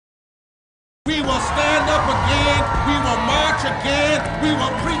We will stand up again. We will march again. We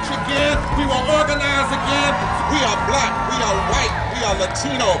will preach again. We will organize again. We are black. We are white. We are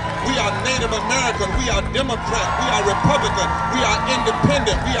Latino. We are Native American. We are Democrat. We are Republican. We are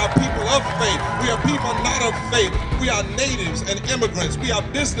independent. We are people of faith. We are people not of faith. We are natives and immigrants. We are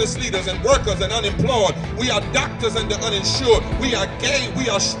business leaders and workers and unemployed. We are doctors and the uninsured. We are gay.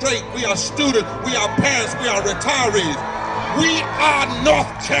 We are straight. We are students. We are parents. We are retirees. We are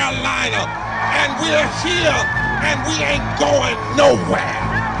North Carolina, and we're here, and we ain't going nowhere.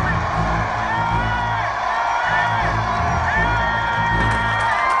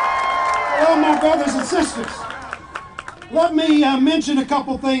 Well, my brothers and sisters, let me mention a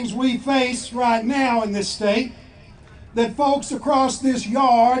couple things we face right now in this state that folks across this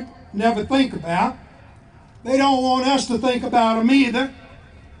yard never think about. They don't want us to think about them either.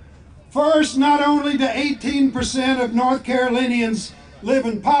 First, not only do 18% of North Carolinians live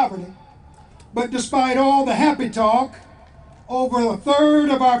in poverty, but despite all the happy talk, over a third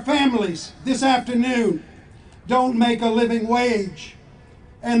of our families this afternoon don't make a living wage.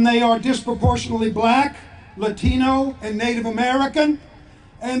 And they are disproportionately black, Latino, and Native American,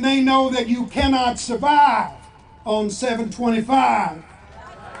 and they know that you cannot survive on $7.25.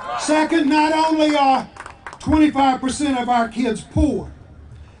 Second, not only are 25% of our kids poor,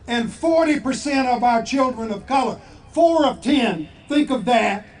 and 40% of our children of color, 4 of 10, think of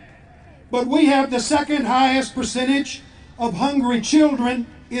that. But we have the second highest percentage of hungry children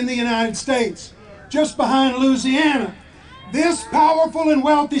in the United States, just behind Louisiana. This powerful and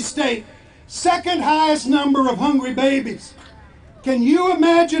wealthy state, second highest number of hungry babies. Can you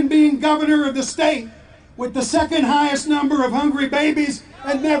imagine being governor of the state with the second highest number of hungry babies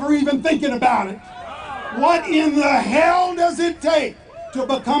and never even thinking about it? What in the hell does it take to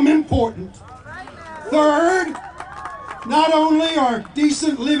become important? Third, not only are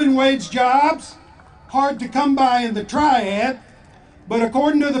decent living wage jobs hard to come by in the triad, but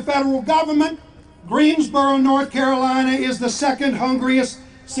according to the federal government, Greensboro, North Carolina is the second hungriest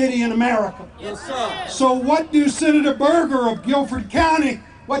city in America. Yes, sir. So what do Senator Berger of Guilford County,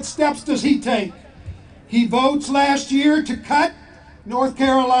 what steps does he take? He votes last year to cut North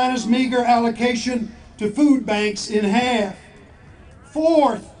Carolina's meager allocation to food banks in half.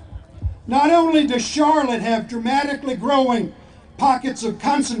 Fourth, not only does Charlotte have dramatically growing pockets of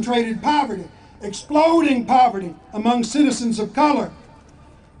concentrated poverty, exploding poverty among citizens of color,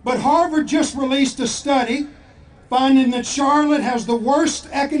 but Harvard just released a study finding that Charlotte has the worst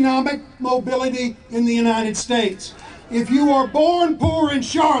economic mobility in the United States. If you are born poor in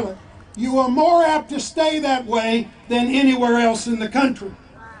Charlotte, you are more apt to stay that way than anywhere else in the country.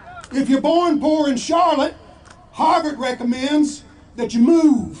 If you're born poor in Charlotte, Harvard recommends that you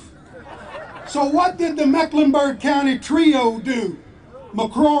move. So what did the Mecklenburg County trio do?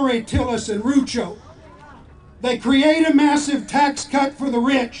 McCrory, Tillis, and Rucho. They create a massive tax cut for the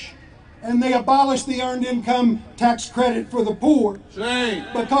rich, and they abolish the earned income tax credit for the poor. Shame.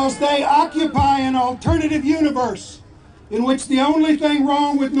 Because they occupy an alternative universe in which the only thing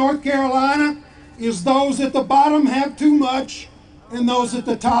wrong with North Carolina is those at the bottom have too much and those at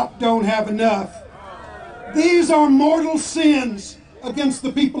the top don't have enough. These are mortal sins against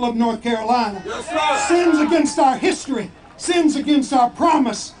the people of North Carolina. Yes, sir. Sins against our history, sins against our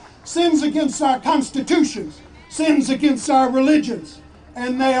promise, sins against our constitutions, sins against our religions,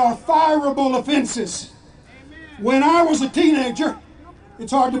 and they are fireable offenses. When I was a teenager,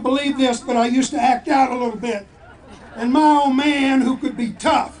 it's hard to believe this, but I used to act out a little bit. And my old man, who could be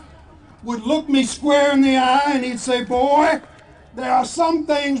tough, would look me square in the eye and he'd say, "Boy, there are some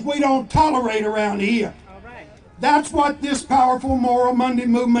things we don't tolerate around here." That's what this powerful Moral Monday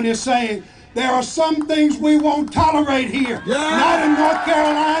movement is saying. There are some things we won't tolerate here. Yeah. Not in North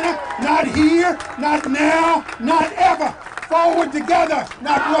Carolina, not here, not now, not ever. Forward together,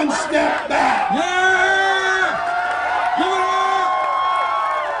 not one step back. Yeah!